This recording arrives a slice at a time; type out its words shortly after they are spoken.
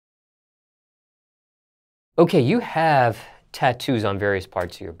Okay, you have tattoos on various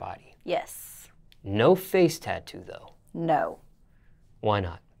parts of your body. Yes. No face tattoo, though. No. Why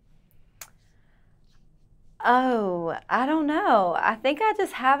not? Oh, I don't know. I think I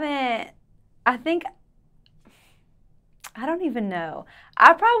just haven't, I don't even know.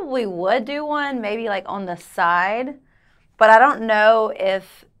 I probably would do one, maybe like on the side, but I don't know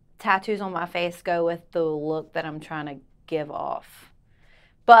if tattoos on my face go with the look that I'm trying to give off.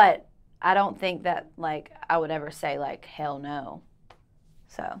 But I don't think that like I would ever say like hell no.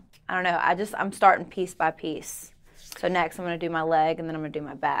 So I don't know. I'm starting piece by piece. So next I'm gonna do my leg and then I'm gonna do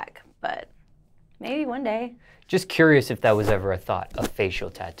my back. But maybe one day. Just curious if that was ever a thought, a facial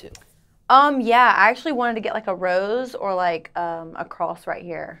tattoo. Yeah, I actually wanted to get like a rose or like a cross right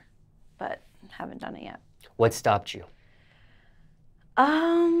here, but haven't done it yet. What stopped you?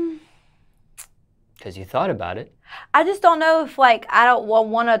 Because you thought about it. I just don't know if like I don't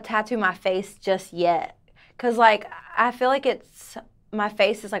want to tattoo my face just yet. Cause like I feel like my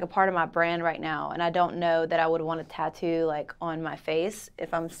face is like a part of my brand right now, and I don't know that I would want to tattoo like on my face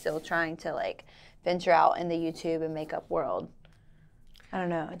if I'm still trying to like venture out in the YouTube and makeup world. I don't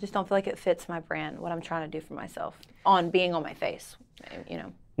know. I just don't feel like it fits my brand, what I'm trying to do for myself on being on my face, you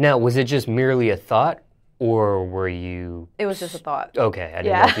know. Now, was it just merely a thought, or were you... It was just a thought. Okay, I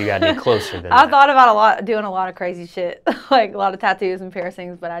didn't know if you got any closer than I that. thought about doing a lot of crazy shit, like a lot of tattoos and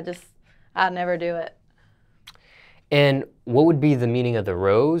piercings, but I'd never do it. And what would be the meaning of the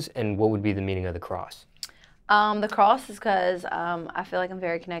rose, and what would be the meaning of the cross? The cross is because I feel like I'm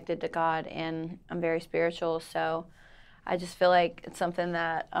very connected to God, and I'm very spiritual, so I just feel like it's something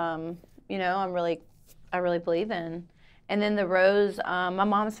that, you know, I really believe in. And then the rose, my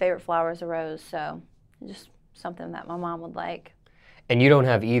mom's favorite flower is a rose, so just something that my mom would like. And you don't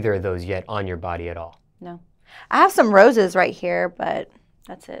have either of those yet on your body at all? No. I have some roses right here, but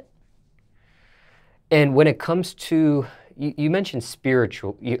that's it. And when it comes to, you mentioned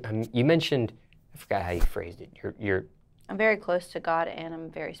spiritual, you mentioned, I forgot how you phrased it, I'm very close to God and I'm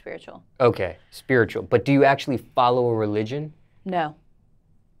very spiritual. Okay, spiritual. But do you actually follow a religion? No.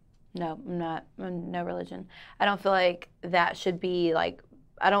 No, I'm not. No religion. I don't feel like that should be like,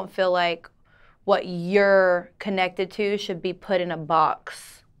 I don't feel like what you're connected to should be put in a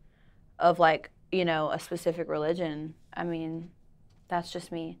box of like, you know, a specific religion. I mean, that's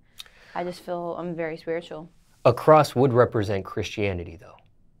just me. I just feel I'm very spiritual. A cross would represent Christianity, though.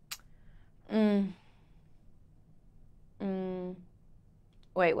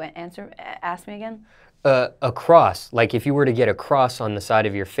 Wait, ask me again? A cross, like if you were to get a cross on the side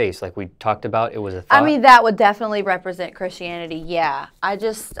of your face, like we talked about, it was a thought. I mean, that would definitely represent Christianity, yeah. I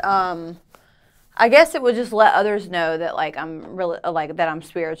just, I guess it would just let others know that like I'm really, like that I'm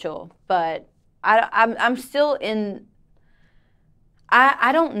spiritual, but I'm still in,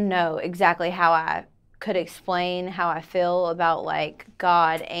 I don't know exactly how I could explain how I feel about like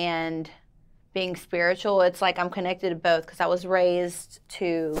God and being spiritual. It's like I'm connected to both because I was raised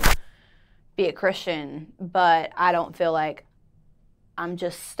to be a Christian, but I don't feel like I'm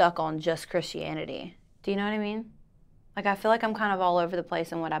just stuck on just Christianity. Do you know what I mean? Like I feel like I'm kind of all over the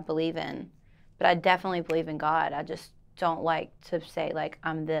place in what I believe in, but I definitely believe in God. I just don't like to say like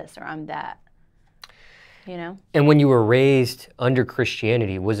I'm this or I'm that. You know? And when you were raised under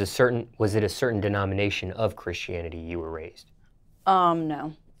Christianity, was it a certain denomination of Christianity you were raised?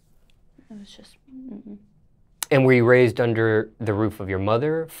 No. It was just... And were you raised under the roof of your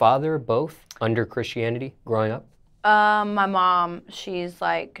mother, father, both, under Christianity growing up? My mom, she's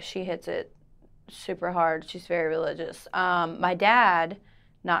like, she hits it super hard. She's very religious. My dad,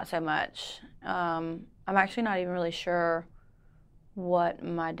 not so much. I'm actually not even really sure what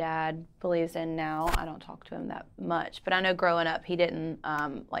my dad believes in now. I don't talk to him that much, but I know growing up he didn't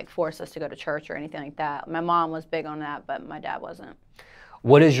like force us to go to church or anything like that. My mom was big on that, but my dad wasn't.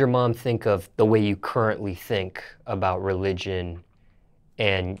 What does your mom think of the way you currently think about religion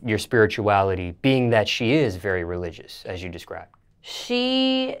and your spirituality, being that she is very religious, as you described?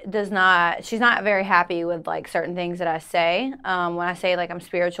 She does not, she's not very happy with like certain things that I say. When I say like I'm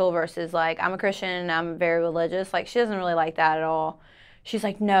spiritual versus like I'm a Christian and I'm very religious, like she doesn't really like that at all. She's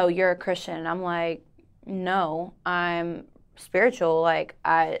like, no, you're a Christian. And I'm like, no, I'm spiritual. Like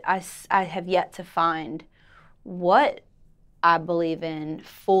I have yet to find what I believe in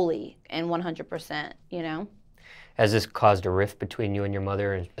fully and 100%, you know? Has this caused a rift between you and your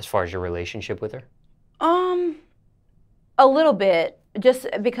mother as far as your relationship with her? A little bit, just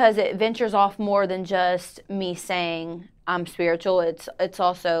because it ventures off more than just me saying I'm spiritual. It's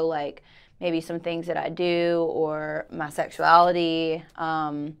also like maybe some things that I do or my sexuality.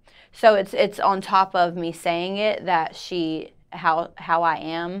 So it's on top of me saying it that how I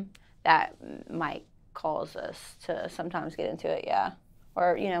am, that might cause us to sometimes get into it, yeah.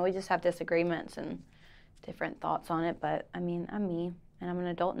 Or, you know, we just have disagreements and different thoughts on it, but I mean, I'm me, and I'm an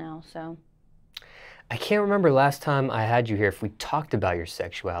adult now, so. I can't remember last time I had you here if we talked about your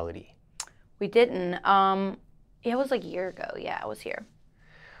sexuality. We didn't. Yeah, it was like a year ago. Yeah, I was here.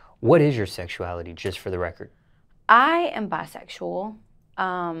 What is your sexuality, just for the record? I am bisexual,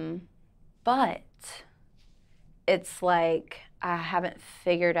 but it's like I haven't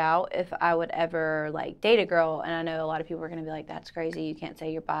figured out if I would ever like date a girl. And I know a lot of people are going to be like, that's crazy. You can't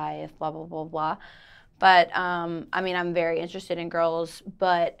say you're bi if blah, blah, blah, blah. But I mean, I'm very interested in girls,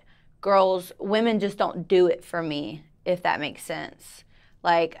 but women just don't do it for me, if that makes sense.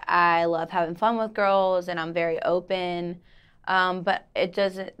 Like, I love having fun with girls and I'm very open, but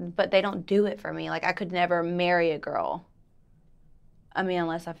they don't do it for me. Like, I could never marry a girl. I mean,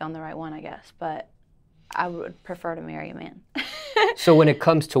 unless I found the right one, I guess, but I would prefer to marry a man. So when it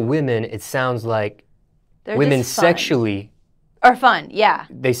comes to women, it sounds like They're women just fun. sexually... Or fun, yeah.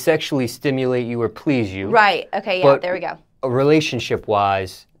 They sexually stimulate you or please you. Right, okay, yeah, but there we go.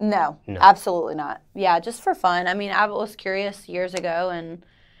 Relationship-wise... No, absolutely not. Yeah, just for fun. I mean, I was curious years ago, and,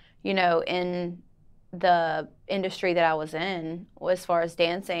 you know, in the industry that I was in, as far as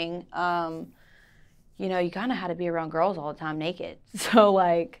dancing, you know, you kind of had to be around girls all the time naked. So,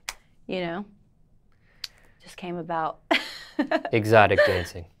 like, you know, just came about. Exotic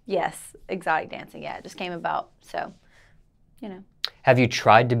dancing. Yes, exotic dancing, yeah, it just came about, so, you know. Have you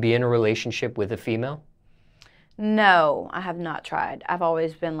tried to be in a relationship with a female? No, I have not tried. I've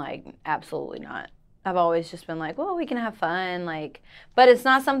always been like, absolutely not. I've always just been like, well, we can have fun, like, but it's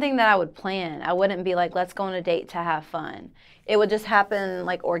not something that I would plan. I wouldn't be like, let's go on a date to have fun. It would just happen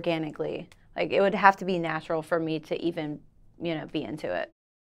like organically. Like, it would have to be natural for me to even, you know, be into it.